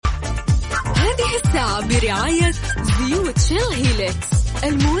الساعة برعاية زيوت شيل هيلكس،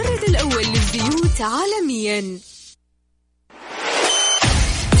 المورد الأول للزيوت عالميا.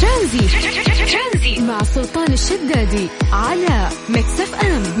 ترانزيت مع سلطان الشدادي على ميكس اف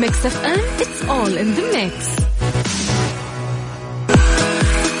ام. ميكس اف ام it's all in the mix.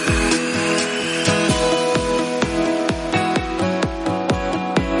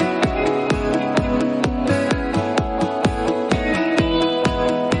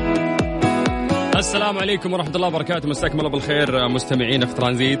 السلام عليكم ورحمة الله وبركاته، مساكم الله بالخير مستمعين في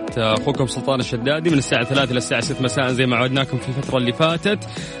ترانزيت. أخوكم سلطان الشدادي من الساعة 3 إلى الساعة 6 مساء زي ما عودناكم في الفترة اللي فاتت،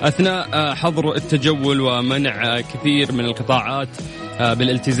 أثناء حظر التجول ومنع كثير من القطاعات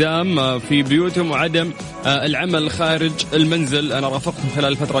بالالتزام في بيوتهم وعدم العمل خارج المنزل. أنا رافقكم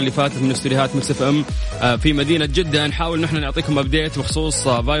خلال الفترة اللي فاتت من استوديوهات ميكس اف ام في مدينة جدة، نحاول نحن نعطيكم أبديت بخصوص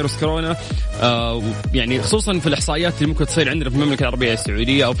فيروس كورونا، يعني خصوصا في الإحصائيات اللي ممكن تصير عندنا في المملكة العربية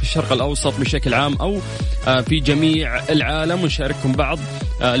السعودية أو في الشرق الأوسط بشكل عام أو في جميع العالم، ونشارككم بعض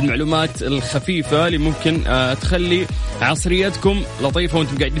المعلومات الخفيفة اللي ممكن تخلي عصريتكم لطيفة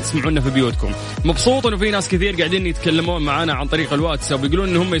وانتم قاعدين تسمعونا في بيوتكم. مبسوط انه في ناس كثير قاعدين يتكلمون معنا عن طريق الواتساب ويقولون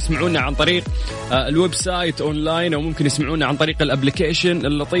ان هم يسمعونا عن طريق الويب سايت اونلاين، او ممكن يسمعونا عن طريق الابليكيشن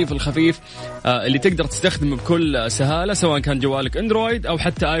اللطيف الخفيف اللي تقدر تستخدمه بكل سهالة، سواء كان جوالك اندرويد او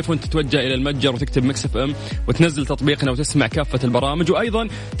حتى ايفون. تتوجه الى المتجر وتكتب ميكس اف ام وتنزل تطبيقنا وتسمع كافة البرامج، وايضا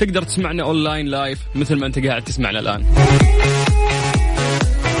تقدر تسمعنا اونلاين لايف مثل ما انت قاعد تسمعنا الان.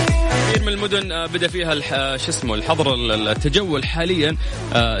 من المدن بدأ فيها الحظر التجول حاليا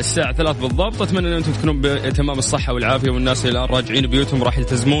الساعة 3 بالضبط. أتمنى أن أنتم تكونوا بتمام الصحة والعافية، والناس اللي الآن راجعين بيوتهم راح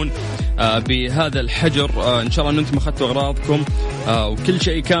يلتزمون بهذا الحجر. إن شاء الله أن أنتم أخذتوا أغراضكم وكل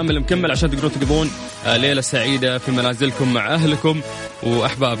شيء كامل مكمل عشان تقدروا تقضون ليلة سعيدة في منازلكم مع أهلكم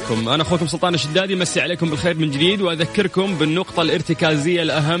وأحبابكم. أنا أخوكم سلطان الشدادي، مسي عليكم بالخير من جديد، وأذكركم بالنقطة الارتكازية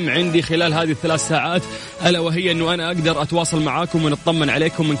الأهم عندي خلال هذه ال3 ساعات، ألا وهي أنه أنا أقدر أتواصل معاكم ونطمن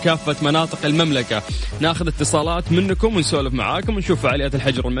عليكم من كافة مناطق المملكة، ناخذ اتصالات منكم ونسولف معاكم ونشوف فعاليات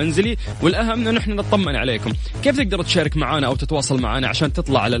الحجر المنزلي، والأهم أنه نحن نطمن عليكم. كيف تقدر تشارك معنا أو تتواصل معنا عشان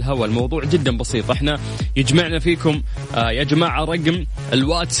تطلع على الهواء؟ الموضوع جدا بسيط، احنا يجمعنا فيكم يا جماعة رقم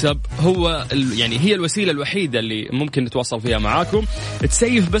الواتساب، هو يعني هي الوسيلة الوحيدة اللي ممكن نتواصل فيها معاكم.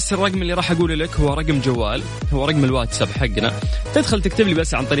 تسيف بس الرقم اللي راح أقول لك، هو رقم جوال، هو رقم الواتساب حقنا. تدخل تكتب لي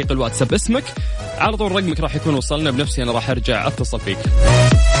بس عن طريق الواتساب اسمك، على طول رقمك راح يكون وصلنا بنفسي، أنا راح أرجع أتصل فيك.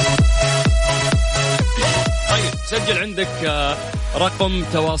 طيب سجل عندك رقم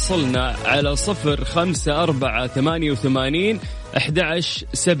تواصلنا على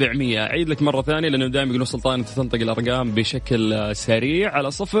 0548811700. عيد لك مرة ثانية لأنه دائما يقولون سلطان تنطق الأرقام بشكل سريع،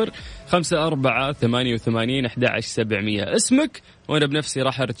 على 0548811700 اسمك، وأنا بنفسي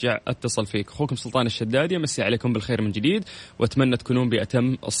راح أرجع أتصل فيك. أخوكم سلطان الشدادي، مسي عليكم بالخير من جديد، وأتمنى تكونون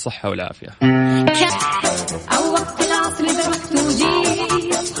بأتم الصحة والعافية.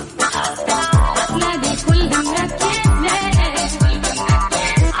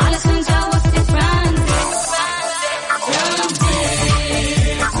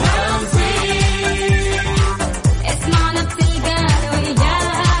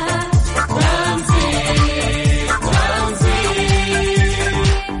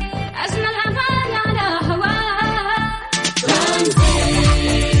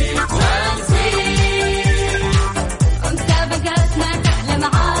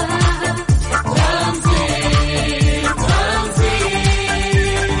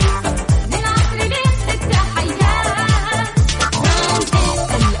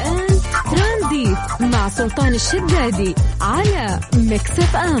 سلطان الشدادي على ميكس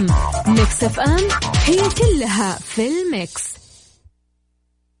اف ام. ميكس اف ام هي كلها في الميكس.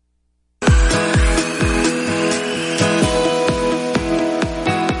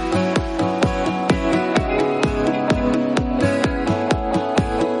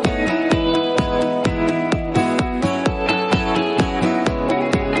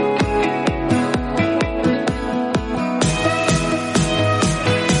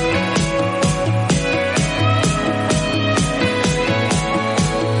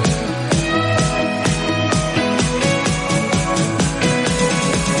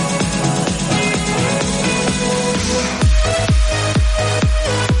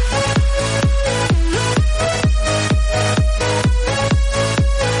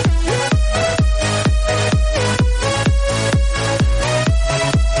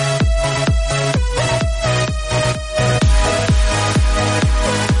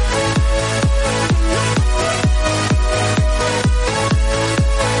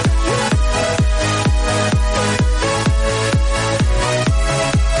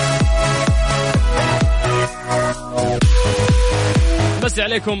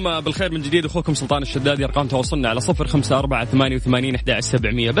 عليكم بالخير من جديد. أخوكم سلطان الشدادي. أرقام تواصلنا على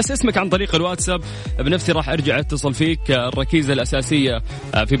 0548811700. بس اسمك عن طريق الواتساب بنفسي راح أرجع أتصل فيك. الركيزة الأساسية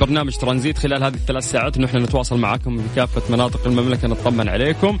في برنامج ترانزيت خلال هذه ال3 ساعات إنه إحنا نتواصل معكم بكافة مناطق المملكة، نطمن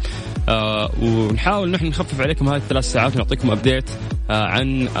عليكم ونحاول نحن نخفف عليكم هذه ال3 ساعات ونعطيكم أبديت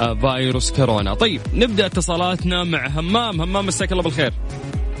عن فيروس كورونا. طيب نبدأ اتصالاتنا مع همام. مساك الله بالخير.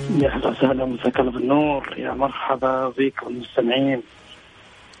 يا هلا وسهلا، مساك الله بالنور، يا مرحبا بك والمستمعين.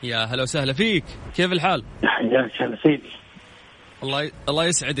 يا هلا وسهلا فيك، كيف الحال؟ حياك يا سيدي. الله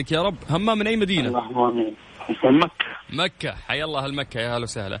يسعدك يا رب. همام من أي مدينة؟ اللهم آمين. من مكة. حيا الله المكة، يا هلا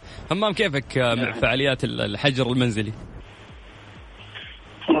وسهلا. همام كيفك مع فعاليات الحجر المنزلي؟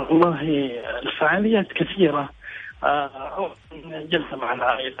 والله الفعاليات كثيرة. جلسة مع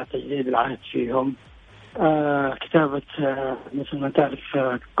العائلة، تجديد العهد فيهم، كتابة مثل ما تعرف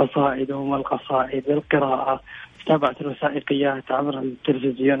قصائد وما القصائد، القراءة، كتابة الوثائقيات عبر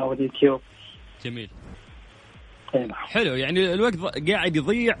التلفزيون أو اليوتيوب. جميل. حلو، يعني الوقت قاعد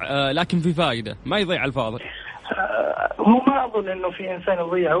يضيع لكن في فائدة، ما يضيع على الفاضي. هو ما أظن إنه في إنسان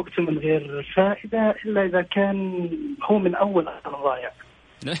يضيع وقته من غير فائدة إلا إذا كان هو من أول ضايع.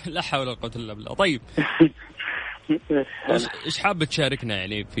 لا حول ولا قوة إلا بالله. طيب إيش حابة تشاركنا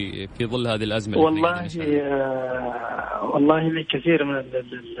يعني في ظل هذه الأزمة؟ والله لي كثير من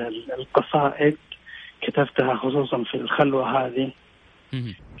القصائد كتبتها خصوصا في الخلوة هذه.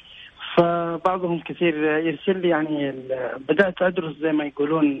 فبعضهم كثير يرسل لي، يعني بدأت أدرس زي ما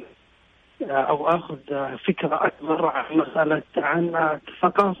يقولون أو أخذ فكرة أكبر عن مسألة، عن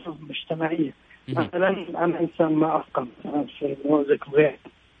ثقافة مجتمعية. مثلا أنا إنسان ما أفقه في الموسيقى وغيره،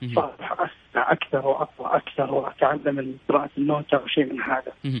 صح أسمع أكثر وأقرأ أكثر وأتعلم قراءة النوتة أو شيء من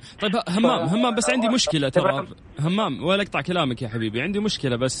هذا. طيب همام بس عندي مشكلة ترى. همام ولا أقطع كلامك يا حبيبي، عندي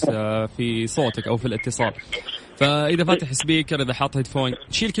مشكلة بس في صوتك أو في الاتصال. فإذا فاتح سبيكر، إذا حاط هيدفون،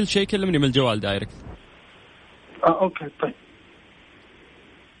 شيل كل شيء، كلمني من الجوال دايركت. أوكي طيب.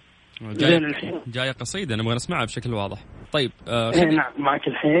 جاية قصيدة نبغى نسمعها بشكل واضح. طيب نعم معك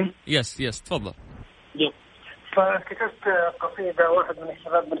الحين. يس تفضل. فكتبت قصيدة، واحد من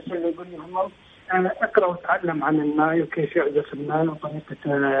الشباب برسل لي يقول لي هم أنا أقرأ وأتعلم عن الناي وكيف يعزف الناي وطريقة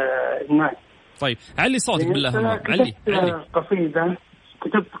الناي. طيب علي صوتك بالله همام. علي.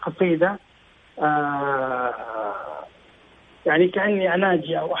 كتبت قصيدة يعني كأني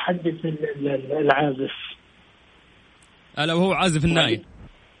أناجي أو أحدث العازف. ألا وهو عازف الناي؟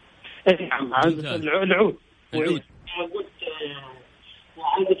 نعم عازف العود. قلت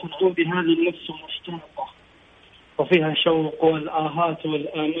عازف العود هذه النفس مشتاقة وفيها شوق والآهات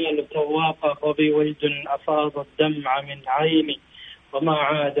والآمال تواقة، وبي وجد أفاض الدمع من عيني وما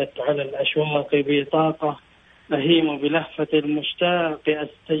عادت على الأشواق بطاقة، أهيم بلهفة المشتاق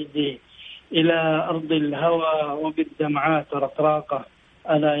أستجدي إلى أرض الهوى وبالدمعات رقراقة.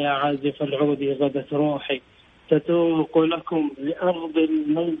 ألا يا عازف العود غدت روحي تتوق لكم لأرض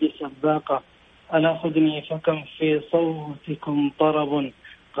المجد سباقة، ألا خذني فكم في صوتكم طرب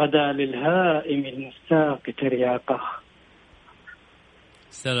غدا للهائم المستاق ترياقه.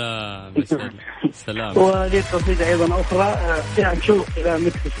 سلام. وهذه قصيدة أيضا أخرى فيها شوق إلى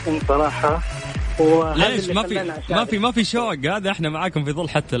مكسفكم صراحة. ليش ما في شوق؟ هذا احنا معاكم في ظل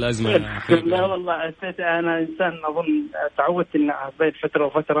حتى الأزمة. لا والله أنا إنسان أظن تعودت إن بين فترة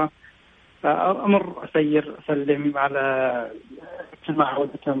وفترة أمر أسير أسلم على سماع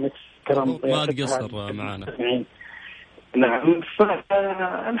عودتهم كرم، ما تقصر معنا. نعم،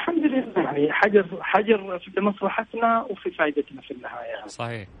 فالحمد لله يعني حجر في مصلحتنا وفي فائدتنا في النهاية.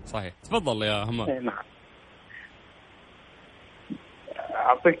 صحيح. تفضل يا همام. نعم.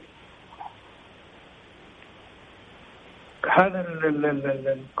 أعطيك هذا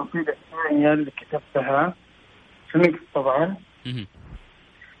القصيدة الثانية اللي كتبتها في ميكس طبعا.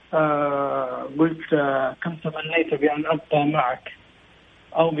 قلت كم تمنيت بأن أبقى معك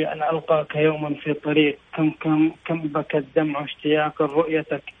أو بأن ألقاك يوما في طريق، كم بكى الدمع اشتياقا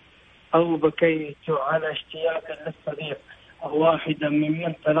رؤيتك، أو بكيت على اشتياق للصديق، أو واحدا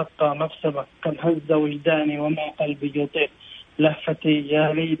ممن تلقى مفسبك، كم هز وجداني وما قلبي يطيق، لهفتي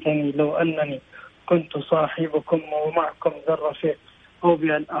يا ليتني لو أنني كنت صاحبكم ومعكم ذا الرفيق، أو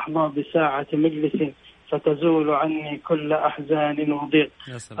بأن أحظى بساعة مجلس فتزول عني كل أحزان وضيق،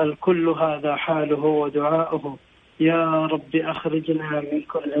 الكل هذا حاله ودعاؤه، يا رب أخرجنا من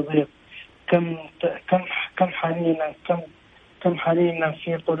كل ضيق، كم حنينا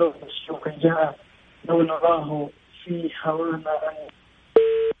في قلوب الشوق جاء، لو نراه في هوانا.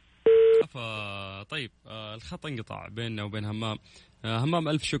 طيب الخط انقطع بيننا وبين همام. همام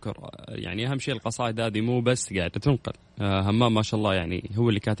ألف شكر. يعني أهم شيء القصائد هذه مو بس قاعدة تنقل. همام ما شاء الله يعني هو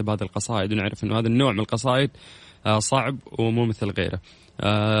اللي كاتب هذه القصائد، ونعرف أنه هذا النوع من القصائد صعب ومو مثل غيره.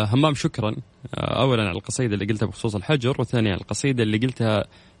 همام شكرا أولا على القصيدة اللي قلتها بخصوص الحجر، وثانيا على القصيدة اللي قلتها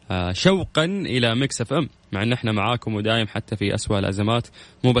شوقا إلى ميكس اف ام، مع أن احنا معاكم ودايم حتى في أسوأ الأزمات.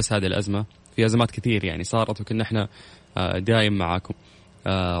 مو بس هذه الأزمة، في أزمات كثير يعني صارت وكنا احنا دايم معاكم،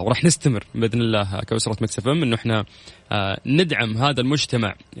 ورح نستمر بإذن الله كأسرة ميكس اف ام إنه احنا ندعم هذا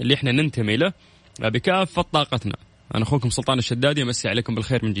المجتمع اللي احنا ننتمي له بكافة طاقتنا. أنا أخوكم سلطان الشدادي، أمسي عليكم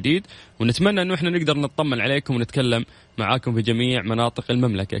بالخير من جديد، ونتمنى أنه إحنا نقدر نطمن عليكم ونتكلم معاكم في جميع مناطق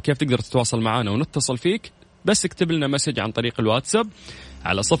المملكة. كيف تقدر تتواصل معنا ونتصل فيك؟ بس اكتب لنا مسج عن طريق الواتساب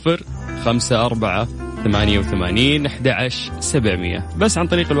على 0548811700. بس عن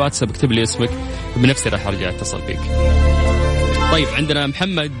طريق الواتساب اكتب لي اسمك، بنفسي راح أرجع أتصل فيك. طيب عندنا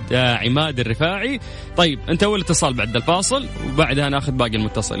محمد عماد الرفاعي. طيب أنت أول اتصال بعد الفاصل، وبعدها ناخذ باقي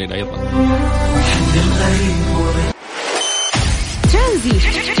المتصلين أيضا.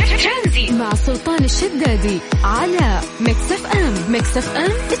 ترانزيت مع سلطان الشدادي على ميكس اف ام. ميكس اف ام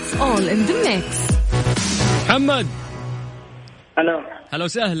it's all in the mix. محمد هلا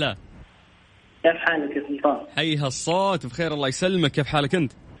وسهلا، كيف حالك يا سلطان؟ حيها الصوت بخير الله يسلمك. كيف حالك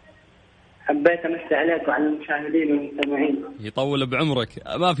أنت؟ حبيت أمسي عليك وعلى المشاهدين والمستمعين. يطول بعمرك.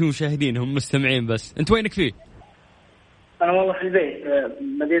 ما في مشاهدين، هم مستمعين بس. أنت وينك فيه؟ أنا والله في البيت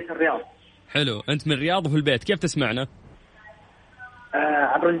مدينة الرياض. حلو، أنت من الرياض وفي البيت. كيف تسمعنا؟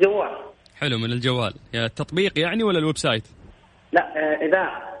 عبر الجوال. حلو، من الجوال. يا التطبيق يعني ولا الويب سايت؟ لا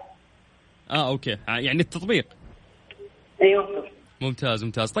إذاعة. أوكي، يعني التطبيق. أيوة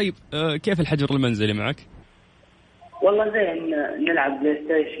ممتاز. طيب كيف الحجر المنزلي معك؟ والله زين، نلعب بلاي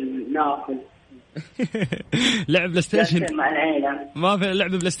ستيشن، ناكل. لعب بلاي ستيشن مع العيلة. ما في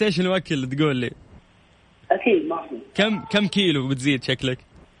لعب بلاي ستيشن وأكل تقول لي؟ أكيد ما في. كم كيلو بتزيد شكلك؟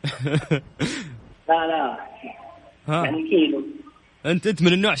 لا يعني كيلو. أنت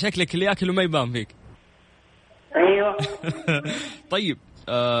من النوع شكلك اللي يأكل وما يبان فيك. أيوة. طيب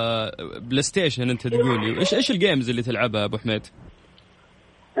بلاي ستيشن أنت تقول لي إيش الجيمز اللي تلعبها أبو حميد؟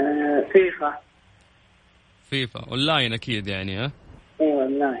 فيفا أونلاين أكيد يعني ها؟ أيوة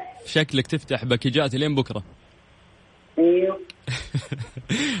أونلاين. شكلك تفتح باكيجات لين بكرة. أيوة.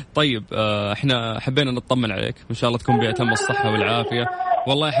 طيب احنا حبينا نطمن عليك، وإن شاء الله تكون بأتم الصحة والعافية،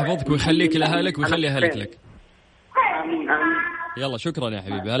 والله يحفظك ويخليك لأهلك ويخلي أهلك لك. آمين. يلا شكرا يا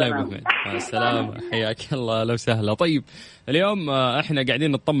حبيبي. هلا يا ابو حميد، مع السلامة، حياك الله. لو سهلة. طيب اليوم احنا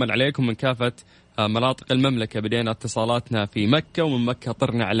قاعدين نطمن عليكم من كافة مناطق المملكة. بدينا اتصالاتنا في مكة، ومن مكة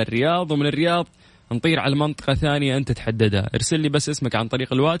طرنا على الرياض، ومن الرياض نطير على منطقة ثانية أنت تحددها. ارسل لي بس اسمك عن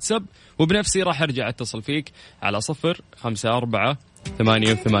طريق الواتساب، وبنفسي راح أرجع أتصل فيك على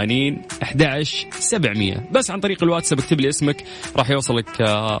 0548811700. بس عن طريق الواتساب اكتب لي اسمك، راح يوصلك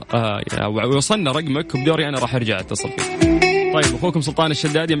ويوصلنا رقمك، وبدوري أنا راح أرجع أتصل فيك. طيب أخوكم سلطان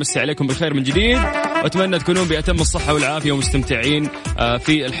الشدادي، أمسي عليكم بالخير من جديد، وأتمنى تكونون بأتم الصحة والعافية ومستمتعين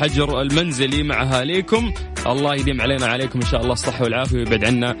في الحجر المنزلي مع أهاليكم. الله يديم علينا عليكم إن شاء الله الصحة والعافية، ويبعد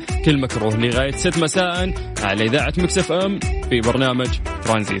عنا كل مكروه. لغاية 6 مساء على إذاعة ميكس اف ام في برنامج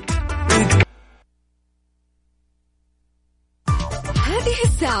ترانزيت. هذه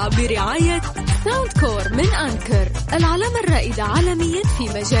الساعة برعاية ساوند كور من أنكر، العلامة الرائدة عالميا في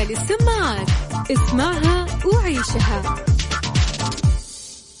مجال السماعات. اسمعها وعيشها.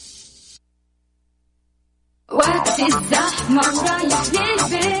 وقت الزحمة ورايح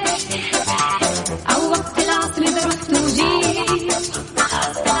للبيت، أو وقت العصر إذا رحت وجيت،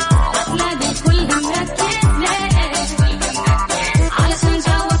 هتلاقي الكل مركز ليه، علشان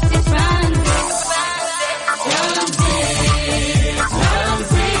جوك ترانزيت.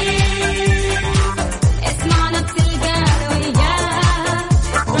 اسمعنا بتلقانا وياه.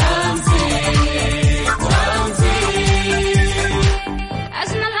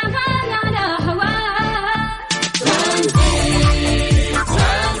 أجمل أغاني على هواه.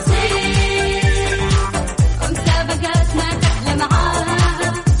 ومسابقاتنا تحلى معاه.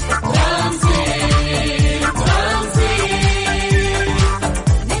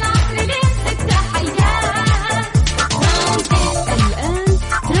 بالعصر ليك تحياه. الآن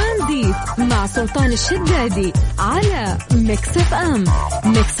ترانزيت مع سلطان الشدادي على ميكس اف ام.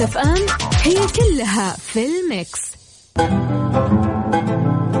 ميكس اف ام هي كلها في الميكس.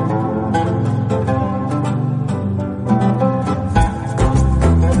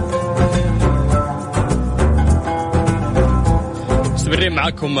 مستمرين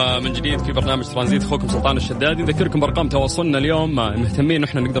معاكم من جديد في برنامج ترانزيت. أخوكم سلطان الشدادي. نذكركم بأرقام تواصلنا اليوم، مهتمين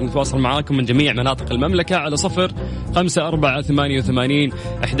نحن نقدر نتواصل معاكم من جميع مناطق المملكة على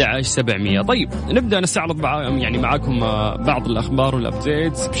 0548811700. طيب نبدأ نستعرض معاكم بعض الأخبار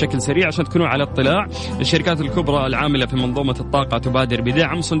والأبديتس بشكل سريع عشان تكونوا على اطلاع. الشركات الكبرى العاملة في منظومة الطاقة تبادر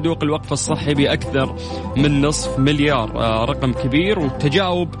بدعم صندوق الوقف الصحي بأكثر من نصف مليار، رقم كبير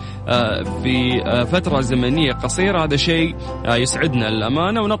وتجاوب في فترة زمنية قصيرة. هذا شيء يسعدنا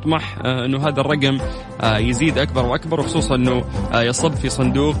للأمانة، ونطمح أنه هذا الرقم يزيد أكبر وأكبر، وخصوصا أنه يصب في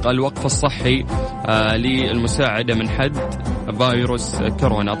صندوق الوقف الصحي للمساعدة من حد فيروس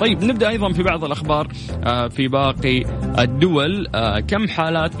كورونا. طيب نبدأ أيضا في بعض الأخبار في باقي الدول. كم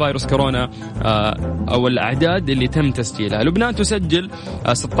حالات فيروس كورونا أو الأعداد اللي تم تسجيلها؟ لبنان تسجل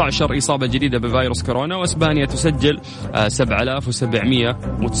 16 إصابة جديدة بفيروس كورونا، وإسبانيا تسجل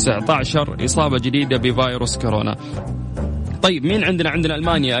 7719 إصابة جديدة بفيروس كورونا. طيب مين عندنا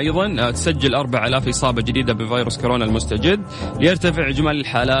ألمانيا أيضا تسجل 4000 إصابة جديدة بفيروس كورونا المستجد، ليرتفع إجمالي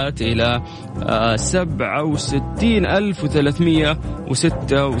الحالات إلى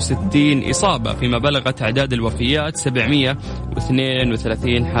 67366 إصابة، فيما بلغت أعداد الوفيات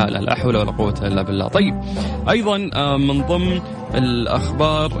 732 حالة. لا حول ولا قوة إلا بالله. طيب أيضا من ضمن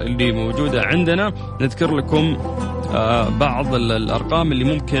الأخبار اللي موجودة عندنا نذكر لكم بعض الأرقام اللي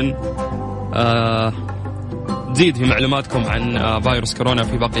ممكن تزيد في معلوماتكم عن فيروس كورونا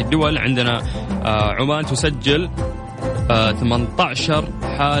في باقي الدول. عندنا عمان تسجل 18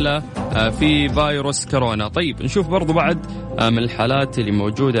 حالة في فيروس كورونا. طيب نشوف برضو بعد من الحالات اللي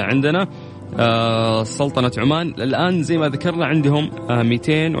موجودة عندنا. سلطنة عمان الآن زي ما ذكرنا عندهم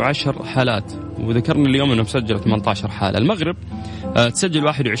 210 حالات، وذكرنا اليوم أنه مسجل 18 حالة. المغرب تسجل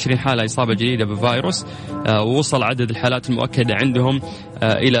 21 حالة إصابة جديدة بفيروس، ووصل عدد الحالات المؤكدة عندهم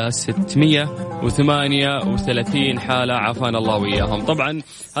إلى 638 حالة، عافانا الله وإياهم. طبعا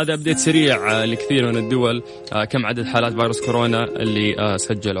هذا أبديت سريع لكثير من الدول كم عدد حالات فيروس كورونا اللي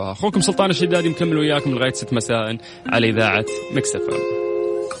سجلوها. أخوكم سلطان الشدادي مكمل وياكم لغاية 6 مساء على إذاعة ميكس اف ام.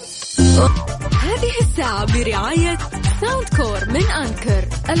 هذه الساعة برعاية ساوند كور من أنكر،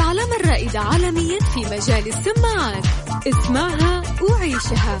 العلامة الرائدة عالميا في مجال السماعات. اسمعها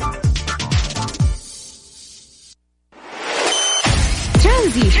وعيشها.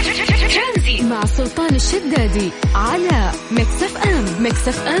 ترانزيت مع سلطان الشدادي على ميكس اف ام. ميكس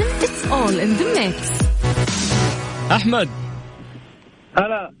اف ام it's all in the mix. أحمد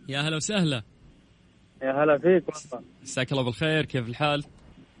هلا. يا هلا وسهلا. يا هلا فيك والله. مساك الله بالخير، كيف الحال؟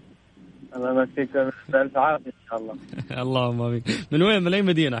 الله يمسيك بألف عافية إن شاء الله. اللهم آمين. من وين، من أي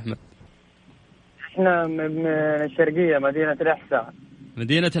مدينة أحمد؟ إحنا من الشرقية، مدينة الحسا.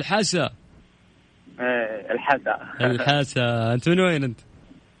 مدينة الحسا. الحسا. الحسا. أنت من وين أنت؟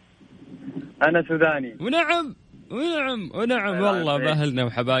 أنا سوداني. ونعم والله بأهلنا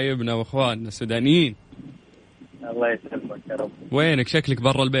وحبايبنا وإخواننا السودانيين. الله يسلمك يا رب. وينك؟ شكلك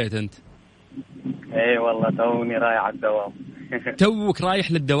برا البيت أنت. إيه والله توني رايح على الدوام. توك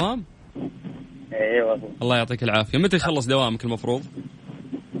رايح للدوام؟ إيه والله. الله يعطيك العافية. متى يخلص دوامك المفروض؟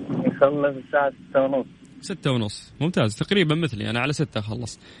 يخلص الساعة 6:30. 6:30. ممتاز، تقريبا مثلي أنا على 6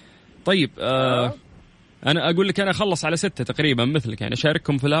 أخلص. طيب أنا أقول لك أنا أخلص على 6 تقريبا مثلك، يعني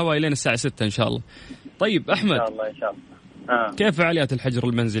أشارككم في الهواء لين الساعة 6 إن شاء الله. طيب أحمد، إن شاء الله. كيف فعاليات الحجر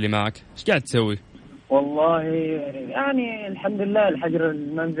المنزلي معك؟ إيش قاعد تسوي؟ والله يعني الحمد لله، الحجر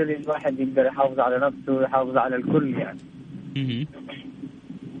المنزلي الواحد يقدر يحافظ على نفسه ويحافظ على الكل يعني.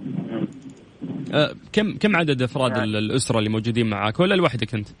 كم عدد أفراد الأسرة اللي موجودين معك، ولا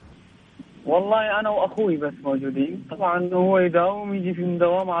لوحدك أنت؟ والله أنا وأخوي بس موجودين. طبعا هو يداوم، يجي في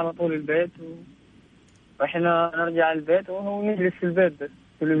الدوام على طول البيت وإحنا نرجع البيت وهو نجلس في البيت بس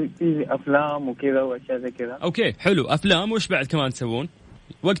في أفلام وكذا وأشياء زي كذا. أوكي حلو. أفلام، وإيش بعد كمان تسوون؟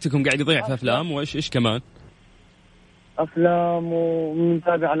 وقتكم قاعد يضيع في أفلام، وإيش كمان؟ أفلام،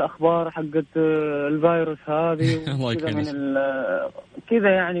 ومتابع الأخبار حقت الفيروس هذه. الله يكرمك. كذا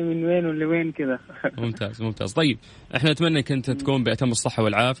يعني من وين ولوين كذا. ممتاز. طيب احنا نتمنى انك انت تكون بأتم الصحة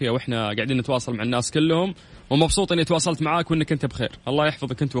والعافية، واحنا قاعدين نتواصل مع الناس كلهم، ومبسوط اني تواصلت معاك وانك انت بخير. الله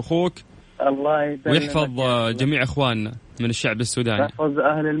يحفظك انت واخوك. الله يسلمك. ويحفظ جميع اخواننا من الشعب السوداني. يحفظ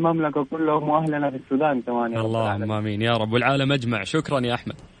اهل المملكة كلهم واهلنا في السودان كمان. اللهم امين يا رب، والعالم اجمع. شكرا يا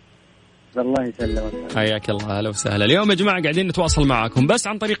احمد. الله يسلمك. حياك الله. هلا وسهلا. اليوم يا جماعة قاعدين نتواصل معاكم بس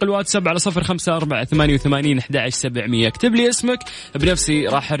عن طريق الواتساب على 054881111700. اكتب لي اسمك، بنفسي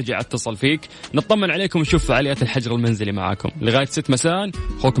راح ارجع اتصل فيك، نطمن عليكم ونشوف فعاليات الحجر المنزلي معاكم لغاية 6 مساء.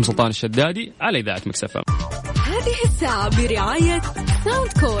 اخوكم سلطان الشدادي على إذاعة ميكس اف ام. هذه الساعة برعاية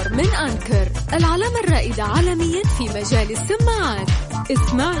ساوند كور من أنكر، العلامة الرائدة عالميا في مجال السماعات.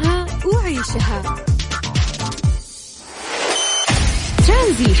 اسمعها وعيشها.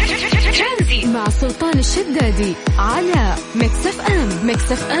 ترانزيت مع سلطان الشدادي على ميكس اف ام.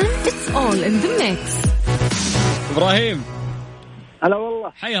 ميكس اف ام it's all in the mix. إبراهيم هلا والله.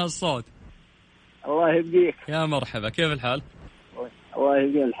 حيا الصوت. الله يبقيك. يا مرحبا، كيف الحال؟ الله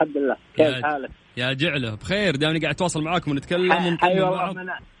يبقيك الحمد لله. كيف حالك؟ يا جعله بخير، دامني قاعد أتواصل معاكم ونتكلم ونطمن بعض.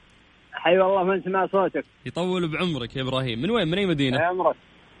 حي والله من سمع صوتك. يطول بعمرك يا إبراهيم. من وين؟ من أي مدينة؟ يا عمرك.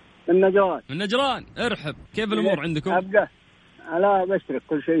 من نجران. من نجران. ارحب. كيف الأمور عندكم؟ أبقى لا بشترك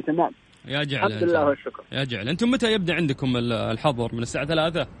كل شيء تمام. يا جعل الحمد لله والشكر. يا جعل. أنتم متى يبدأ عندكم الحظر؟ من الساعة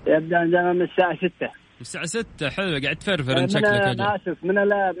 3؟ يبدأ عندنا من الساعة 6. من الساعة 6. حلو، قاعد تفرفر انت شكلك. أنا آسف من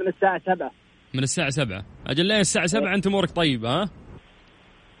الساعة 7. من الساعة 7 أجل لين الساعة 7 أنت أمورك طيبة ها؟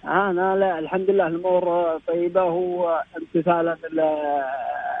 أنا لا الحمد لله الأمور طيبة، هو امتثالا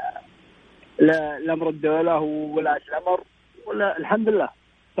لأمر الدولة وولاة الأمر، ولا الحمد لله. إن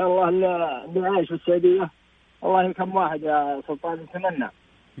شاء الله اللي في السعودية والله كم واحد يا سلطان نتمنى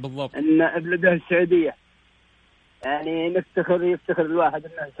بالضبط أن بلده السعودية، يعني يفتخر الواحد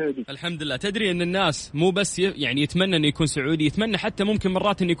أنه سعودي. الحمد لله. تدري أن الناس مو بس يعني يتمنى أن يكون سعودي، يتمنى حتى ممكن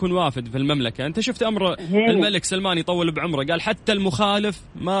مرات أن يكون وافد في المملكة. أنت شفت أمر الملك سلمان يطول بعمره، قال حتى المخالف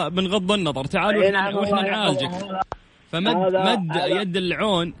ما بنغض النظر، تعالوا وإحنا نعالجك. فمد يد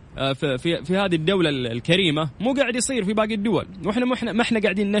العون في هذه الدولة الكريمة مو قاعد يصير في باقي الدول، واحنا ما احنا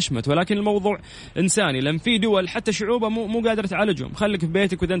قاعدين نشمت، ولكن الموضوع إنساني. لأن في دول حتى شعوبها مو قادرة تعالجهم. خليك في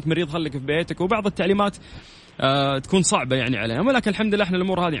بيتك، وإذا أنت مريض خليك في بيتك، وبعض التعليمات تكون صعبة يعني عليهم. ولكن الحمد لله احنا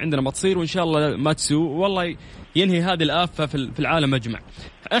الأمور هذه عندنا ما تصير، وإن شاء الله ما تسوء، والله ينهي هذه الآفة في العالم أجمع.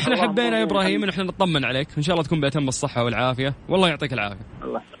 احنا حبينا يا إبراهيم إن احنا نطمن عليك، إن شاء الله تكون بأتم الصحة والعافية، والله يعطيك العافية.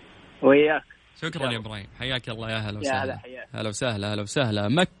 الله وياك. شكرا يا إبراهيم، حياك الله. يا هلا وسهلا. هلا وسهلا. هلا وسهلا.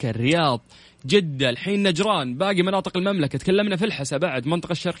 مكة، الرياض، جدة، الحين نجران، باقي مناطق المملكة. تكلمنا في الحسا بعد،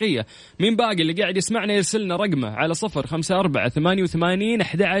 منطقة الشرقية. مين باقي اللي قاعد يسمعنا يرسلنا رقمه على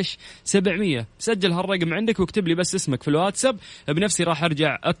 0548811700. سجل هالرقم عندك واكتب لي بس اسمك في الواتساب، بنفسي راح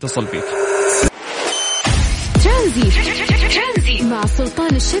أرجع أتصل فيك. ترانزيت مع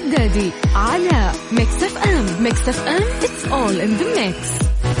سلطان الشدادي على ميكس اف ام. ميكس اف ام it's all in the mix.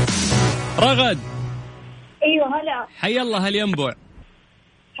 رغد. ايوه هلا. حي الله هالينبع.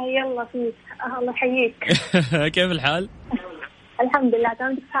 حي الله فيك. الله يحييك. كيف الحال؟ الحمد لله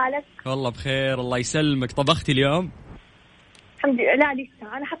تمام. كيف حالك؟ والله بخير الله يسلمك. طبختي اليوم؟ الحمد لله. لا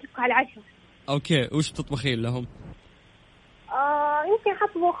لسه، انا حطلك على العشاء. اوكي، وش بتطبخين لهم؟ يمكن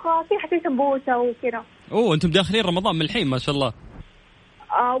حطبخ في حتى سمبوسه وكذا. اوه، انتم داخلين رمضان من الحين ما شاء الله.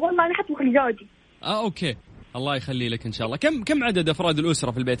 والله انا حطبخ لزوجي. اوكي، الله يخلي لك ان شاء الله. كم عدد افراد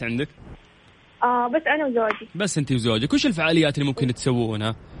الاسره في البيت عندك؟ بس انا وزوجي. بس انت وزوجك. وش الفعاليات اللي ممكن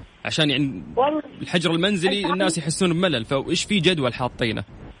تسوونها عشان يعني الحجر المنزلي الناس يحسون بملل؟ فايش في جدول حاطينه؟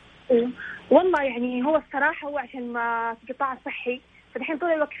 والله يعني هو الصراحه هو عشان ما في قطاع صحي، فالحين طول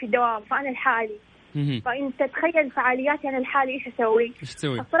الوقت في الدوام، فانا لحالي. فانت تخيل فعالياتي انا لحالي ايش اسوي؟ ايش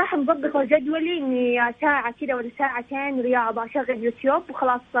تسوي؟ الصراحه مضبطه جدولي اني ساعه كذا ولا ساعتين رياضه، اشغل يوتيوب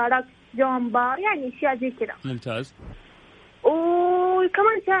وخلاص، راكس زومبا، يعني اشياء زي كذا. ممتاز.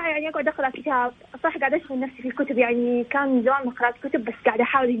 وكمان ساعة يعني أقعد أقرأ كتاب. صح قاعد أشغل نفسي في الكتب، يعني كان زمان ما قرأت كتب، بس قاعد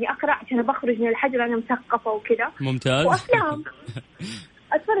أحاول إني أقرأ عشان بخرج من الحجر أنا مثقفة وكذا. ممتاز. وأفلام.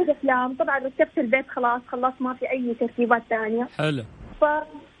 أتفرج أفلام. طبعا رتبت البيت خلاص ما في أي ترتيبات ثانية. حلو.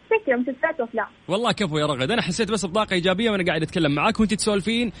 فكرة مسلسلات وأفلام. والله كفو يا رغد. أنا حسيت بس بطاقة إيجابية وأنا قاعد أتكلم معاك وأنت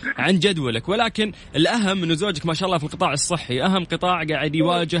تسولفين عن جدولك، ولكن الأهم إنه زوجك ما شاء الله في القطاع الصحي، أهم قطاع قاعد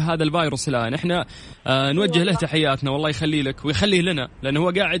يواجه هذا الفيروس الآن. إحنا نوجه له تحياتنا، والله يخلي لك ويخليه لنا، لأنه هو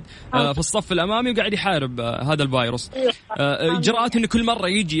قاعد في الصف الأمامي وقاعد يحارب هذا الفيروس. إجراءات إنه كل مرة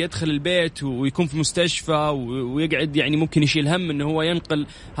يجي يدخل البيت ويكون في مستشفى ويقعد يعني ممكن يشيل هم إنه هو ينقل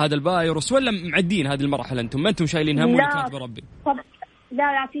هذا الفيروس، ولا معدين هذه المرحلة أنتم؟ ما أنتم شايلين هم ولا كاتب ربي؟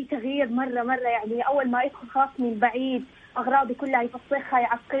 لا في تغيير مرة يعني أول ما يدخل خلاص من بعيد أغراضه كلها يفسخها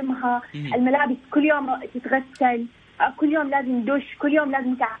يعقمها. الملابس كل يوم تتغسل، كل يوم لازم دش، كل يوم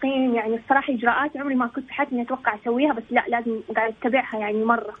لازم تعقيم. يعني الصراحة إجراءات عمري ما كنت حتى إني أتوقع أسويها، بس لا لازم قاعد أتبعها يعني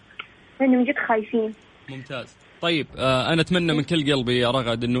مرة، لأنه من جد خايفين. ممتاز. طيب أنا أتمنى من كل قلبي يا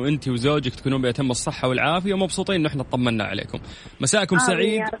رغد إنه أنت وزوجك تكونون بأتم الصحة والعافية ومبسوطين إنه إحنا طمنا عليكم. مساءكم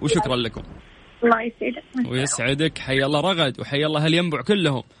سعيد وشكرا لكم. الله يسعدك ويسعدك. حي الله رغد وحي الله هالينبع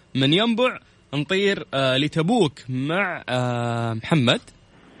كلهم. من ينبع نطير لتبوك مع محمد.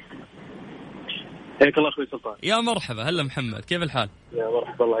 حياك الله اخوي سلطان. يا مرحبا. هلا محمد، كيف الحال؟ يا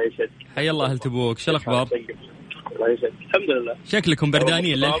مرحبا الله يسعدك. حي الله اهل تبوك. شو الاخبار؟ الله يسعدك. الحمد لله. شكلكم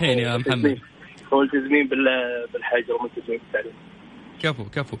بردانين للحين يا محمد. هو التزمين بالحجر وملتزمين بالتعليم.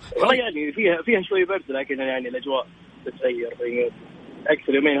 كفو. والله يعني فيها شوي برد، لكن يعني الاجواء تتغير.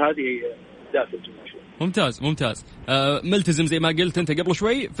 اكثر يومين هذه دافئ الجو شوي. ممتاز ممتاز. ملتزم زي ما قلت أنت قبل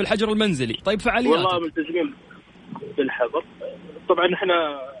شوي في الحجر المنزلي. طيب فعاليات؟ والله ملتزمين بالحظر. طبعا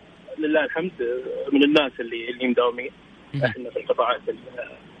احنا لله الحمد من الناس اللي مداومين. احنا في القطاعات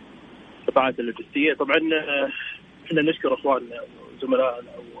اللوجستية. طبعا احنا نشكر اخواننا وزملائنا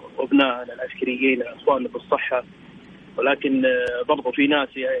وابنائنا العسكريين اخواننا بالصحة، ولكن برضو في ناس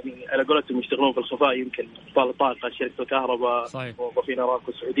يعني على قولتهم يشتغلون في الخفاء، يمكن ابطال الطاقة، شركة الكهرباء، موظفين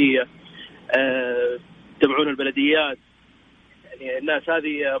أراكو السعودية، تبعون البلديات. يعني الناس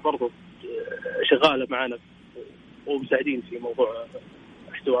هذه برضو شغالة معنا ومساعدين في موضوع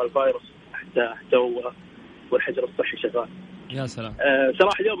احتواء الفيروس حتى والحجر الصحي شغال. يا سلام.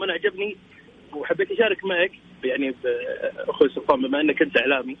 صراحة اليوم أنا عجبني وحبيت أشارك معك يعني بأخوي سلطان، بما أنك أنت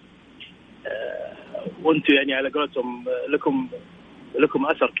إعلامي وأنتم يعني على قولتهم لكم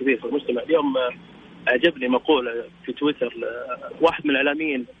أثر كبير في المجتمع. اليوم أعجبني مقولة في تويتر واحد من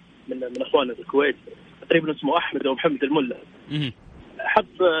الإعلاميين من أخواننا في الكويت، تقريبا اسمه أحمد أو محمد الملا، حط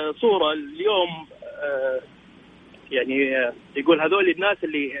صورة اليوم يعني يقول هذول الناس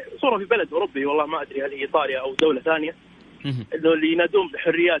اللي صورة في بلد أوروبي، والله ما أدري هل هي إيطاليا أو دولة ثانية، إنه اللي ينادون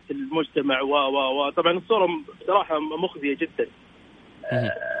بحريات المجتمع وطبعا الصورة بصراحة مخزية جدا.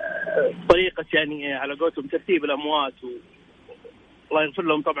 طريقة يعني على قولتهم ترتيب الأموات الله يغفر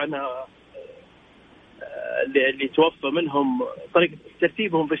لهم طبعا اللي توفى منهم، طريقة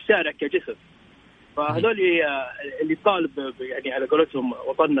ترتيبهم في الشارع كجسد. فهذول اللي طالب يعني على قولتهم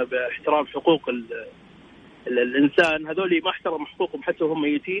وطننا باحترام حقوق الإنسان، هذول ما احترم حقوقهم حتى وهم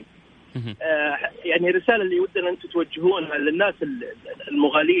ميتين. يعني الرسالة اللي ودنا أنتم توجهونها للناس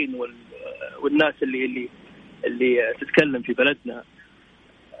المغالين والناس اللي تتكلم في بلدنا،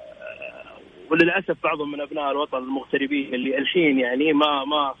 وللأسف بعضهم من أبناء الوطن المغتربين اللي الحين يعني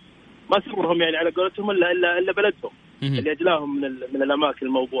ما سرهم يعني على قولتهم إلا بلدهم اللي أجلاهم من الأماكن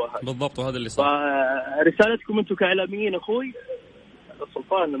الموضوعة. بالضبط، وهذا اللي صار. فرسالتكم أنتم كإعلاميين أخوي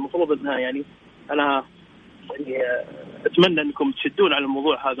السلطان المفروض أنها يعني أنا يعني أتمنى أنكم تشدون على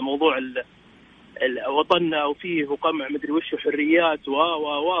الموضوع هذا، موضوع وطننا وفيه وقمع مدري وش حريات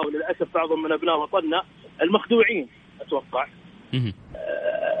وللأسف بعضهم من أبناء وطننا المخدوعين أتوقع.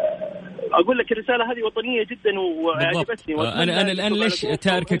 أقول لك الرسالة هذه وطنية جدا وعجبتني. أنا الآن ليش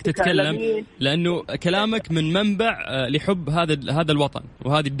تاركك تتكلم؟ لأنه كلامك من منبع لحب هذا الوطن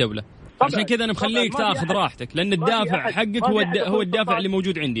وهذه الدولة، عشان كذا أنا مخليك تأخذ راحتك، لأن الدافع حقك هو الدافع اللي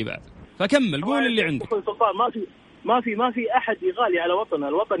موجود عندي بعد. فكمل قول اللي عندك. ما في أحد يغالي على وطنه.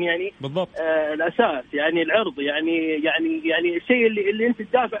 الوطن يعني بالضبط الأساس، يعني العرض، يعني الشيء اللي أنت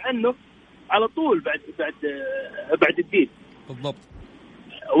تدافع عنه على طول بعد الدين. بالضبط،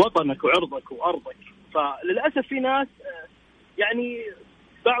 وطنك وعرضك وأرضك. فللأسف في ناس يعني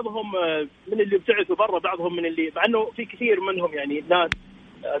بعضهم من اللي ابتعثوا برا، بعضهم من اللي مع أنه في كثير منهم يعني ناس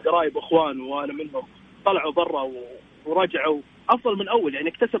قرايب وأخوان وأنا منهم طلعوا برا ورجعوا أفضل من أول، يعني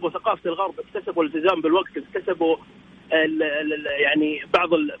اكتسبوا ثقافة الغرب، اكتسبوا الالتزام بالوقت، اكتسبوا يعني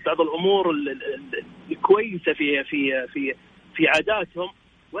بعض الأمور الكويسة في عاداتهم.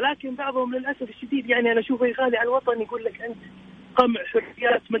 ولكن بعضهم للأسف الشديد يعني أنا أشوفه يغالي على الوطن، يقول لك أنت قمع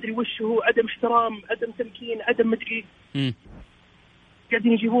حريات مدري وش هو، عدم احترام، عدم تمكين، عدم مدري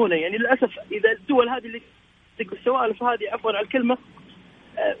قاعدين يجيبونه. يعني للأسف إذا الدول هذه اللي تقول السوالف هذه عفوا على الكلمة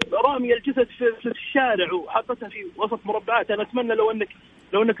رامية الجثث في الشارع وحاطتها في وسط مربعات. أنا أتمنى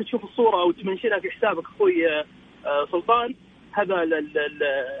لو أنك تشوف الصورة أو تمنشنها في حسابك أخوي سلطان، هذا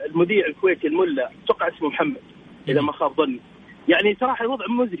المذيع الكويتي الملا توقع اسمه محمد إذا ما خاب ظني. يعني صراحة الوضع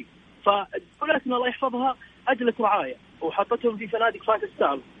مزري. فدولتنا الله يحفظها أجلت رعاية وحطتهم في فنادق فات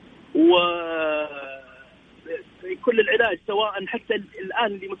ستار وكل العلاج، سواء حتى الآن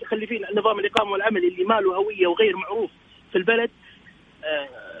اللي متخلفين عن نظام الإقامة والعمل اللي ما له هوية وغير معروف في البلد.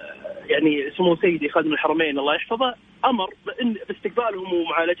 يعني سمو سيدي خادم الحرمين الله يحفظه أمر باستقبالهم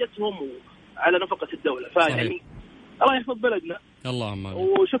ومعالجتهم على نفقة الدولة. فيعني الله يحفظ بلدنا. اللهم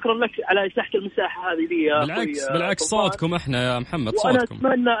آمين. وشكرا لك على إتاحة المساحة هذه لي. بالعكس صوتكم احنا يا محمد، صوتكم.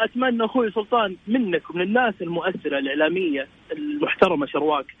 وأنا أتمنى أخوي سلطان منك ومن الناس المؤثرة الإعلامية المحترمة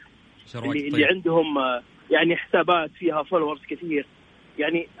شرواك اللي عندهم يعني حسابات فيها فولورز كثير.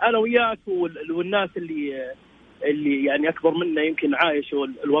 يعني أنا وياك والناس اللي يعني أكبر منا يمكن عايشوا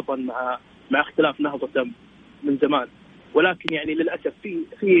الوطن مع اختلاف نهضة دم من زمان، ولكن يعني للأسف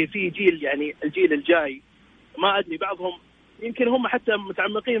في جيل، يعني الجيل الجاي ما أدري بعضهم يمكن هم حتى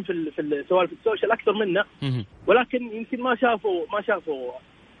متعمقين في سوالف السوشيال أكثر منا، ولكن يمكن ما شافوا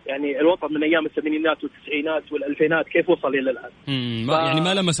يعني الوطن من ايام الثمانينات والتسعينات والالفينات كيف وصل الى الان. يعني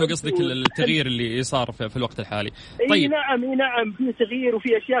ما لمسوا قصدك التغيير اللي صار في الوقت الحالي. طيب نعم في تغيير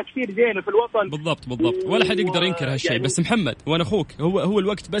وفي اشياء كثير زينه في الوطن. بالضبط ولا حد يقدر ينكر هالشيء يعني. بس محمد وانا اخوك هو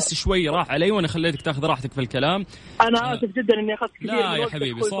الوقت بس شوي راح علي وانا خليتك تاخذ راحتك في الكلام. انا اسف جدا اني اخذت كثير لا يا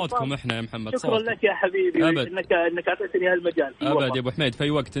حبيبي صوتكم احنا يا محمد. شكرا لك يا حبيبي انك اعطيتني هالمجال. ابد يا ابو حميد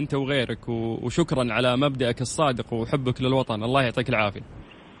في وقت انت وغيرك وشكرا على مبدأك الصادق وحبك للوطن. الله يعطيك العافيه.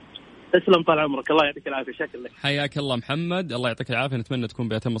 تسلم طال عمرك. الله يعطيك العافيه. شكرا لك. حياك الله محمد. الله يعطيك العافيه. نتمنى تكون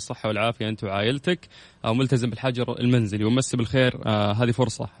بأتم الصحه والعافيه انت وعائلتك او ملتزم بالحجر المنزلي ومسي بالخير. هذه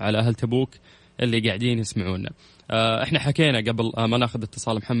فرصه على اهل تبوك اللي قاعدين يسمعونا. احنا حكينا قبل ما ناخذ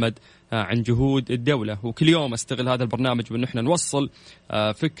اتصال محمد عن جهود الدولة وكل يوم استغل هذا البرنامج بأن احنا نوصل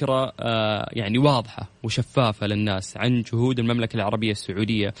فكرة يعني واضحة وشفافة للناس عن جهود المملكة العربية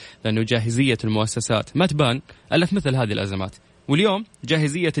السعودية لأنه جاهزية المؤسسات ما تبان إلا في مثل هذه الأزمات. واليوم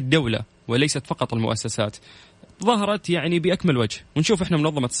جاهزية الدولة وليست فقط المؤسسات ظهرت يعني بأكمل وجه. ونشوف احنا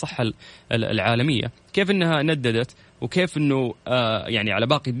منظمة الصحة العالمية كيف انها نددت وكيف انه يعني على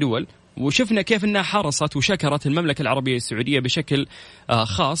باقي الدول وشفنا كيف أنها حرصت وشكرت المملكة العربية السعودية بشكل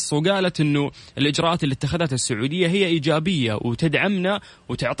خاص وقالت أنه الإجراءات اللي اتخذتها السعودية هي إيجابية وتدعمنا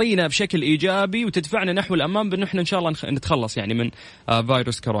وتعطينا بشكل إيجابي وتدفعنا نحو الأمام بأنه إحنا إن شاء الله نتخلص يعني من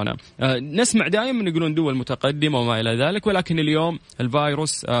فيروس كورونا. نسمع دائما يقولون دول متقدمة وما إلى ذلك ولكن اليوم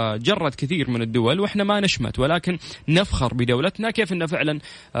الفيروس جرد كثير من الدول وإحنا ما نشمت ولكن نفخر بدولتنا كيف أنها فعلا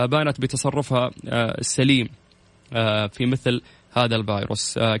بانت بتصرفها السليم في مثل هذا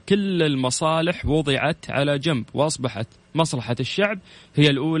الفيروس. كل المصالح وضعت على جنب وأصبحت مصلحة الشعب هي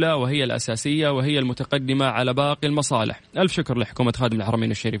الأولى وهي الأساسية وهي المتقدمة على باقي المصالح. ألف شكر لحكومة خادم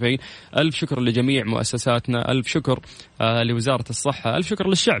الحرمين الشريفين. ألف شكر لجميع مؤسساتنا. ألف شكر لوزارة الصحة. ألف شكر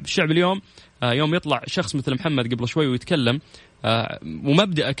للشعب. الشعب اليوم يوم يطلع شخص مثل محمد قبل شوي ويتكلم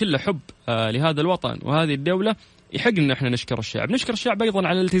ومبدأ كله حب لهذا الوطن وهذه الدولة يحق ان احنا نشكر الشعب. نشكر الشعب ايضا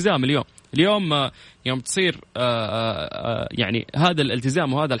على الالتزام اليوم يوم تصير يعني هذا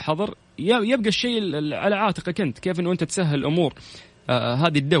الالتزام وهذا الحظر يبقى الشيء على عاتقك انت كيف انه انت تسهل امور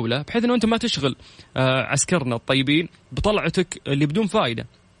هذه الدولة بحيث انه انت ما تشغل عسكرنا الطيبين بطلعتك اللي بدون فائدة.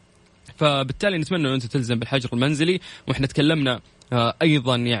 فبالتالي نتمنى ان انت تلزم بالحجر المنزلي. واحنا تكلمنا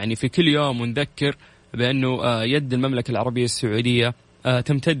ايضا يعني في كل يوم ونذكر بانه يد المملكة العربية السعودية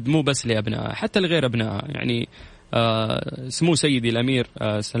تمتد مو بس لأبنائها حتى لغير أبنائها. يعني سمو سيدي الأمير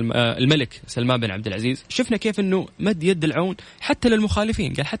الملك سلمان بن عبد العزيز شفنا كيف أنه مد يد العون حتى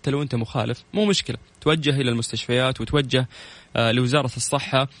للمخالفين. قال حتى لو أنت مخالف مو مشكلة توجه إلى المستشفيات وتوجه لوزارة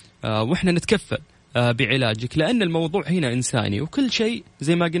الصحة وإحنا نتكفل بعلاجك لأن الموضوع هنا إنساني وكل شيء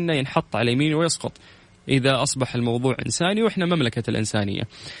زي ما قلنا ينحط على يمين ويسقط إذا أصبح الموضوع إنساني وإحنا مملكة الإنسانية.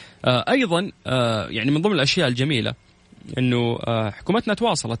 أيضا يعني من ضمن الأشياء الجميلة أنه حكومتنا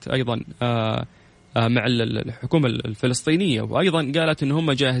تواصلت أيضا مع الحكومة الفلسطينية وأيضا قالت أن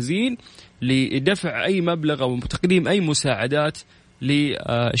هم جاهزين لدفع أي مبلغ أو تقديم أي مساعدات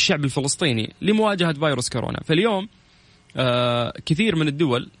للشعب الفلسطيني لمواجهة فيروس كورونا. فاليوم كثير من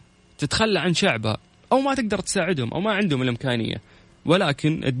الدول تتخلى عن شعبها أو ما تقدر تساعدهم أو ما عندهم الإمكانية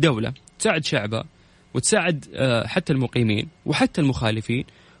ولكن الدولة تساعد شعبها وتساعد حتى المقيمين وحتى المخالفين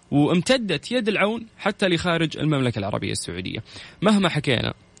وامتدت يد العون حتى لخارج المملكة العربية السعودية. مهما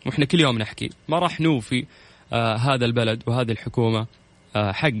حكينا وإحنا كل يوم نحكي ما راح نوفي هذا البلد وهذه الحكومة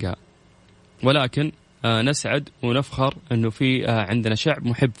حقها ولكن نسعد ونفخر أنه في عندنا شعب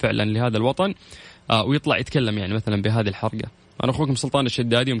محب فعلا لهذا الوطن ويطلع يتكلم يعني مثلا بهذه الحرقة. أنا أخوكم سلطان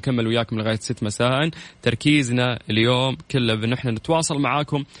الشدادي ومكمل وياكم لغاية 6 مساء. تركيزنا اليوم كله بأن احنا نتواصل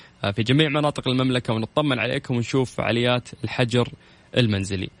معاكم في جميع مناطق المملكة ونطمن عليكم ونشوف فعاليات الحجر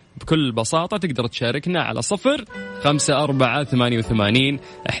المنزلي. بكل بساطة تقدر تشاركنا على 05488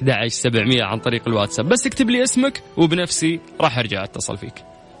 عن طريق الواتساب. بس اكتب لي اسمك وبنفسي راح أرجع أتصل فيك.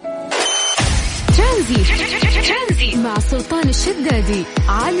 ترانزيت مع سلطان الشدادي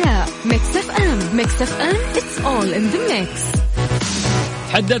على ميكس اف ام. ميكس اف ام it's all in the mix.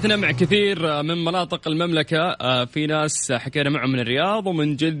 حدثنا مع كثير من مناطق المملكة. في ناس حكينا معهم من الرياض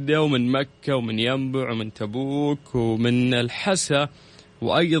ومن جدة ومن مكة ومن ينبع ومن تبوك ومن الحسا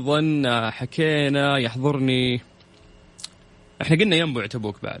وأيضا حكينا يحضرني احنا قلنا ينبع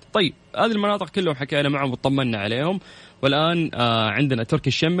تبوك بعد. طيب هذه المناطق كلهم حكينا معهم وطمنا عليهم. والآن عندنا تركي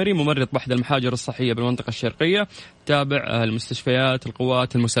الشمري ممرض بأحد المحاجر الصحية بالمنطقة الشرقية تابع المستشفيات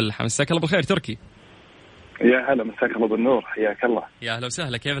القوات المسلحة. مساك الله بالخير تركي. يا هلا مساك الله بالنور حياك الله. يا هلا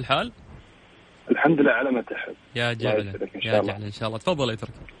وسهلا كيف الحال؟ الحمد لله على ما تحب. يا جعل يا جعل إن شاء الله. تفضل يا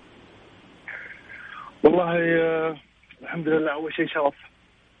تركي. والله الحمد لله أول شيء شرف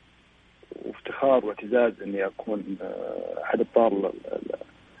وافتخار واعتزاز إني أكون أحد أبطال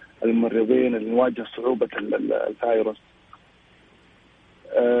الممرضين اللي نواجه صعوبة الفيروس.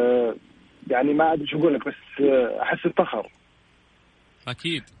 يعني ما أدري شو أقول لك، بس أحس الفخر.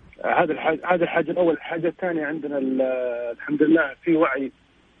 أكيد. هذا الحاجة الأول. الحاجة الثانية عندنا الحمد لله في وعي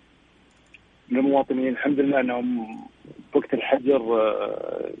من المواطنين، الحمد لله أنهم وقت الحجر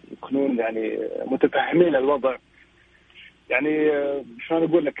يكونون يعني متفهمين الوضع. يعني شلون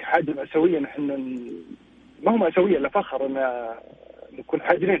أقول لك، حاجة مأساوية نحن، ما هو مأساوية إلا فخر أن نكون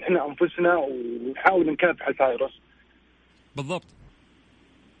حاجرين إحنا أنفسنا ونحاول نكافح الفيروس. بالضبط.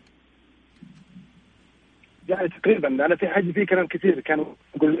 يعني تقريبا أنا في كلام كثير كانوا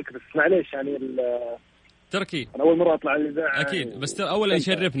أقول لك، بس معليش يعني تركي أنا أول مرة أطلع الإذاعة. أكيد. بس أولا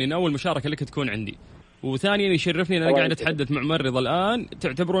يشرفني إن أول مشاركة لك تكون عندي، وثانيا يشرفني أن أنا قاعد أتحدث مع ممرض الآن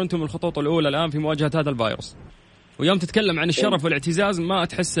تعتبروا أنتم الخطوط الأولى الآن في مواجهة هذا الفيروس. ويوم تتكلم عن الشرف والاعتزاز ما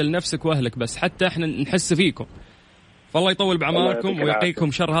تحس لنفسك وأهلك بس، حتى إحنا نحس فيكم. فالله يطول بعماركم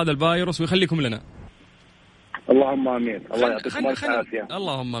ويقيكم شر هذا الفيروس ويخليكم لنا. اللهم آمين. الله يعطيكم العافية.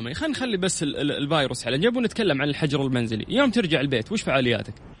 اللهم آمين. خلينا نخلي بس الفيروس على جنب ونتكلم عن الحجر المنزلي. يوم ترجع البيت وش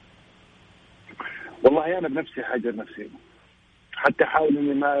فعالياتك؟ والله أنا بنفسي حاجر نفسي، حتى أحاول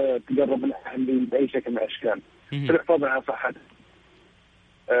إني ما تقرب من أهلي بأي شكل من الأشكال في الحفاظ على صحتي.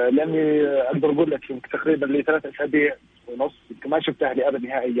 لأني أقدر أقول لك يمكن تقريبا لي 3 أسابيع ونص ما شفت أهلي أبدا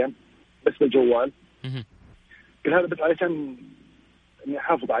نهائيا، بس بالجوال. كل هذا بس علشان إني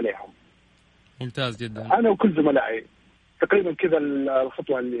أحافظ عليهم. ممتاز جدا. أنا وكل زملائي تقريبا كذا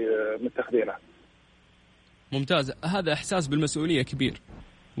الخطوة اللي متخذينها. ممتاز. هذا إحساس بالمسؤولية كبير،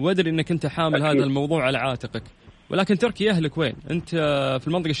 وأدري أنك أنت حامل أكيد. هذا الموضوع على عاتقك. ولكن تركي أهلك وين؟ أنت في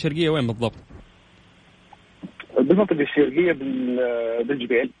المنطقة الشرقية وين بالضبط؟ بالمنطقة الشرقية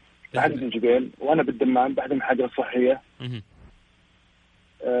بالجبيل، بعد الجبيل، وأنا بالدمام بعد المحاجر الصحية.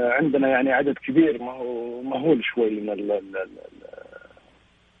 عندنا يعني عدد كبير مهول شوي من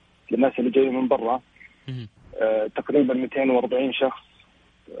الناس اللي جايين من برا. تقريبا 240 شخص.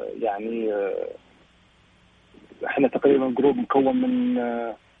 يعني احنا تقريبا جروب مكون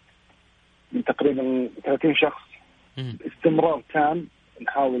من تقريبا 30 شخص. استمرار تام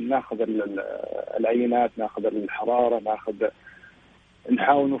نحاول ناخذ العينات، ناخذ الحرارة،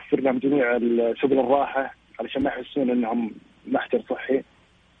 نحاول نوفر لهم جميع سبل الراحة علشان ما يحسون انهم محجر صحي.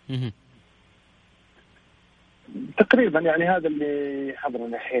 تقريبا يعني هذا اللي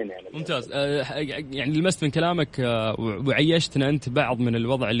حضرنا الحين يعني. ممتاز. يعني لمست من كلامك وعيشتنا أنت بعض من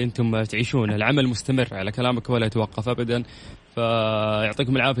الوضع اللي أنتم تعيشونه. العمل مستمر على كلامك ولا يتوقف أبدا،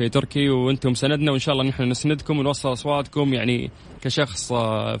 فيعطيكم العافية تركي، وأنتم سندنا، وإن شاء الله نحن نسندكم ونوصل أصواتكم يعني كشخص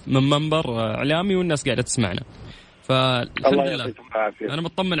من منبر إعلامي والناس قاعدة تسمعنا. فالحمد لله أنا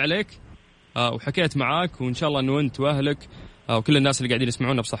مطمن عليك وحكيت معاك، وإن شاء الله أنه أنت وأهلك وكل الناس اللي قاعدين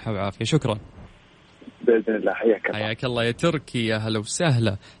يسمعونا بصحة وعافية. شكرا. بإذن الله. حياك الله يا تركي، يا هلا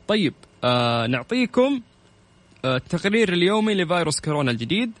وسهلا. طيب نعطيكم التقرير اليومي لفيروس كورونا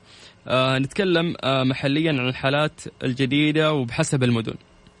الجديد. نتكلم محليا عن الحالات الجديدة وبحسب المدن.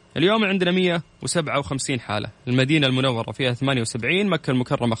 اليوم عندنا 157 حالة. المدينة المنورة فيها 78، مكة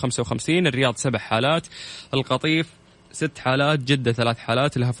المكرمة 55، الرياض 7 حالات، القطيف 6 حالات، جدة 3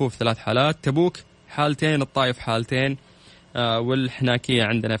 حالات، الهفوف 3 حالات، تبوك 2 حالتين، الطائف 2 حالتين، والحناكية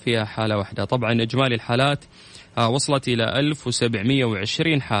عندنا فيها حالة واحدة. طبعا إجمالي الحالات وصلت إلى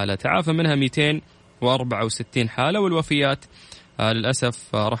 1720 حالة، تعافى منها 264 حالة، والوفيات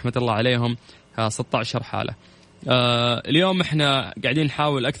للأسف رحمة الله عليهم 16 حالة. اليوم احنا قاعدين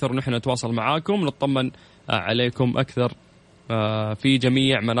نحاول أكثر ونحن نتواصل معاكم نطمن عليكم أكثر في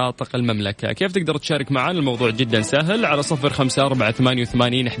جميع مناطق المملكة. كيف تقدر تشارك معنا؟ الموضوع جدا سهل، على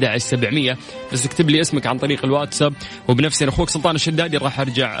 0548811700. بس اكتب لي اسمك عن طريق الواتساب، وبنفسي أخوك سلطان الشدادي راح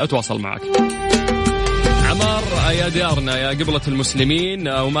أرجع أتواصل معك. عمار، يا ديارنا يا قبلة المسلمين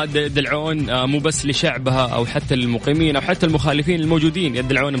وما يدلعون مو بس لشعبها أو حتى المقيمين أو حتى المخالفين الموجودين،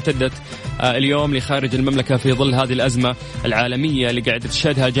 يدلعون امتدت اليوم لخارج المملكة في ظل هذه الأزمة العالمية اللي قاعدة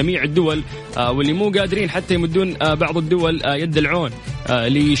تشهدها جميع الدول، واللي مو قادرين حتى يمدون بعض الدول يدلعون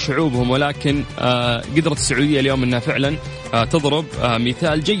لشعوبهم. ولكن قدرت السعودية اليوم أنها فعلا تضرب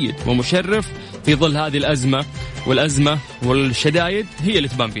مثال جيد ومشرف في ظل هذه الأزمة، والأزمة والشدائد هي اللي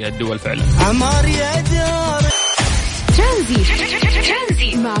تبان فيها الدول فعلا. عمار يا دار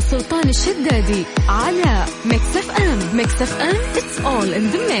ترانزيت مع سلطان الشدادي على ميكس اف ام. ميكس اف ام it's all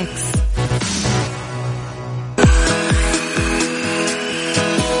in the mix.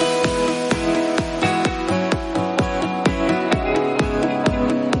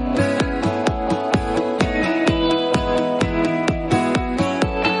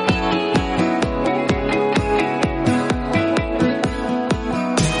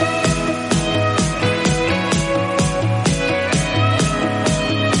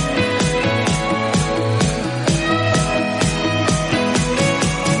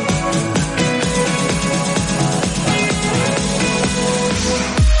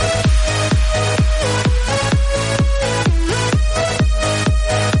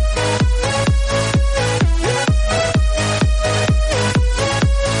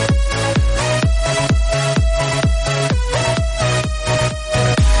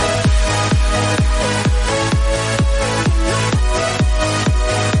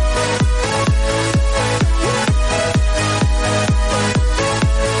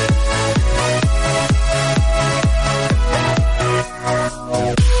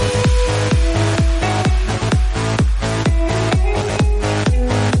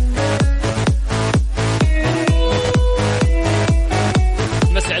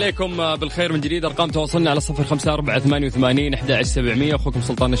 عليكم بالخير من جديد. أرقام تواصلنا على 0548811700. أخوكم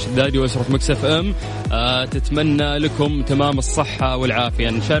سلطان الشدادي وأسرة مكسف أم تتمنى لكم تمام الصحة والعافية.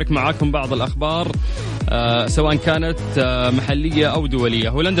 نشارك معاكم بعض الأخبار سواء كانت محلية أو دولية.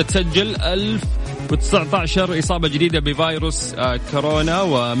 هولندا تسجل 1019 إصابة جديدة بفيروس كورونا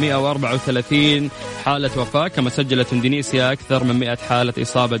و134 حالة وفاة، كما سجلت إندونيسيا أكثر من 100 حالة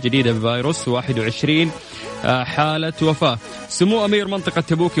إصابة جديدة بفيروس و21 حالة وفاة. سمو أمير منطقة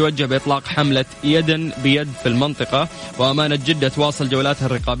تبوك يوجه بإطلاق حملة يدا بيد في المنطقة. وأمانة جدة تواصل جولاتها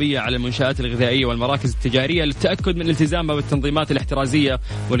الرقابية على المنشآت الغذائية والمراكز التجارية للتأكد من التزامها بالتنظيمات الاحترازية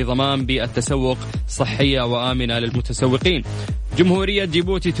ولضمان بيئة تسوق صحية وآمنة للمتسوقين. جمهورية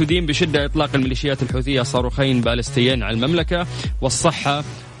جيبوتي تدين بشدة إطلاق الميليشيات الحوثية صاروخين باليستيين على المملكة. والصحة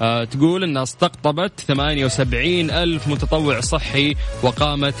تقول أنها استقطبت 78,000 متطوع صحي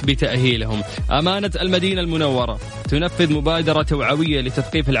وقامت بتأهيلهم. أمانة المدينة المنورة تنفذ مبادرة توعوية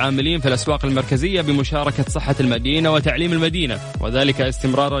لتثقيف العاملين في الأسواق المركزية بمشاركة صحة المدينة وتعليم المدينة، وذلك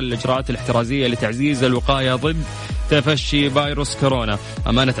استمرارا للإجراءات الاحترازية لتعزيز الوقاية ضد تفشي فيروس كورونا.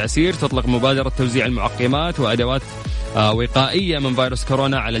 أمانة عسير تطلق مبادرة توزيع المعقمات وأدوات وقائية من فيروس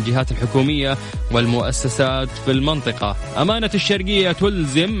كورونا على الجهات الحكومية والمؤسسات في المنطقة. أمانة الشرقية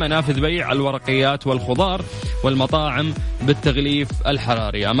تلزم منافذ بيع الورقيات والخضار والمطاعم بالتغليف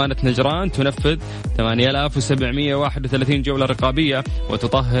الحراري. أمانة نجران تنفذ 8731 جولة رقابية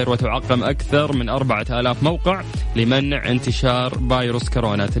وتطهر وتعقم أكثر من 4000 موقع لمنع انتشار فيروس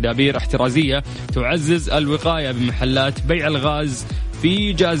كورونا. تدابير احترازية تعزز الوقاية بمحلات بيع الغاز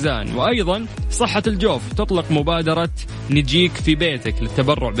في جازان. وأيضا صحة الجوف تطلق مبادرة نجيك في بيتك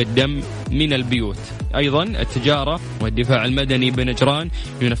للتبرع بالدم من البيوت. أيضا التجارة والدفاع المدني بنجران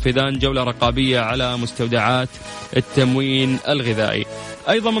ينفذان جولة رقابية على مستودعات التموين الغذائي.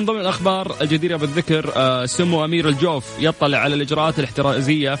 أيضا من ضمن الأخبار الجديرة بالذكر سمو أمير الجوف يطلع على الإجراءات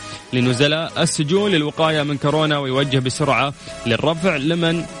الاحترازية لنزلاء السجون للوقاية من كورونا ويوجه بسرعة للرفع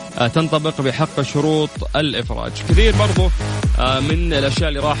لمن تنطبق بحق شروط الإفراج. كثير برضو من الأشياء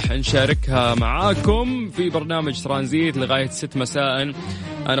اللي راح نشاركها معاكم في برنامج ترانزيت لغاية 6 مساء.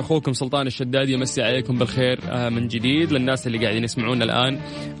 أنا أخوكم سلطان الشدادي يمسي عليكم بالخير من جديد. للناس اللي قاعدين يسمعونا الآن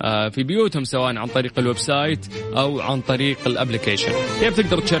في بيوتهم سواء عن طريق الويب سايت أو عن طريق الابليكيشن، كيف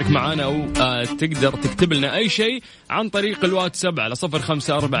تقدر تشارك معنا أو تقدر تكتب لنا أي شيء عن طريق الواتساب على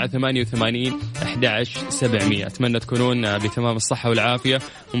 0548811700. أتمنى تكونون بتمام الصحة والعافية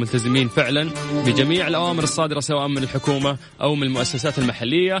وملتزمين فعلا بجميع الأوامر الصادرة سواء من الحكومة أو من المؤسسات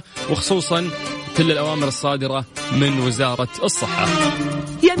المحلية، وخصوصا كل الأوامر الصادرة من وزارة الصحة.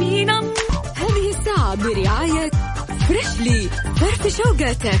 يمينا هذه الساعة برعاية فريشلي فرف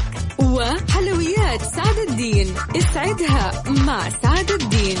شوقاتك وحلويات سعد الدين. اسعدها مع سعد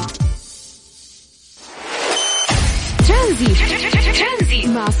الدين. ترانزيت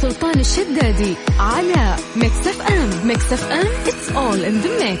مع سلطان الشدادي على ميكس اف ام. ميكس اف ام it's all in the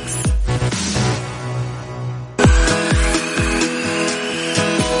mix.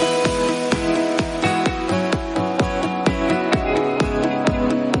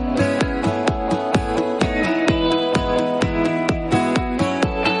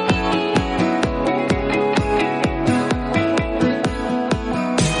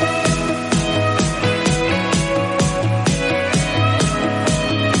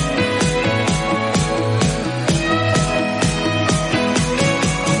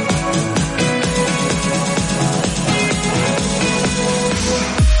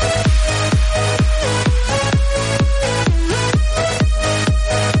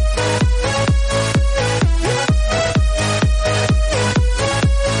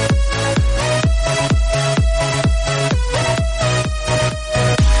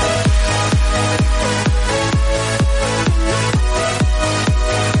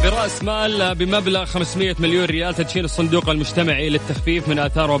 بمبلغ 500 مليون ريال تدشين الصندوق المجتمعي للتخفيف من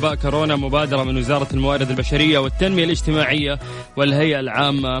آثار وباء كورونا، مبادرة من وزارة الموارد البشرية والتنمية الاجتماعية والهيئة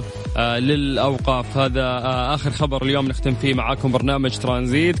العامة للأوقاف. هذا آخر خبر اليوم نختم فيه معاكم برنامج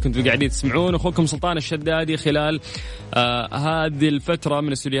ترانزيت. كنتوا قاعدين تسمعون أخوكم سلطان الشدادي خلال هذه الفترة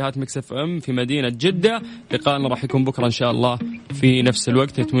من استوديوهات ميكس اف ام في مدينة جدة. لقاءنا راح يكون بكرة إن شاء الله في نفس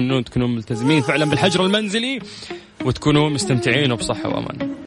الوقت. نتمنون تكونوا ملتزمين فعلا بالحجر المنزلي وتكونوا مستمتعين وبصحة وأمان.